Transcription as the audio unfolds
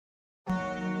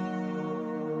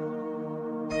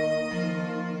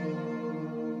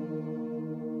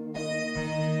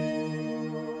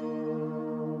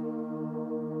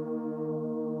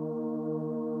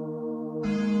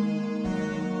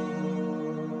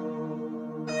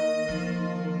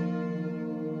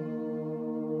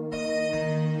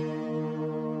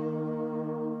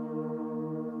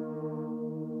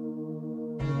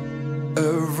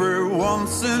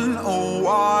once in a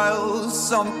while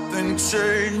something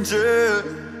changes,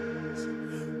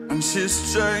 and she's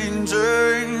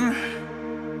changing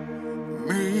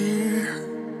me.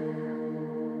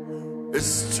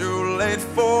 It's too late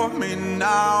for me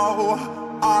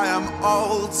now, I am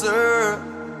altered.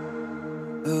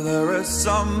 There is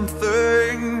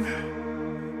something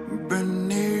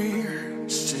beneath.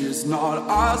 She's not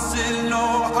acid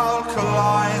nor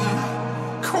alkaline,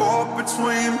 caught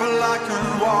between black and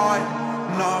white,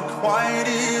 not quite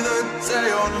either day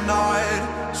or night.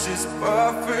 She's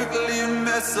perfectly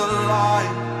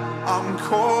misaligned. I'm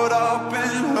caught up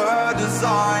in her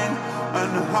design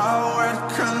and how it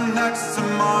connects to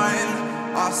mine.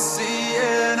 I see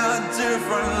in a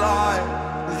different light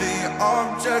the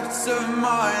objects of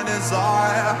my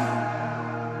desire.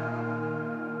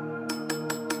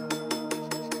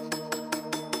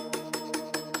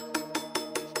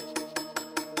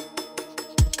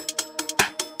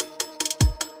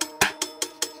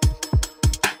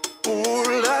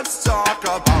 Let's talk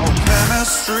about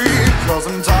chemistry, 'cause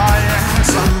I'm tired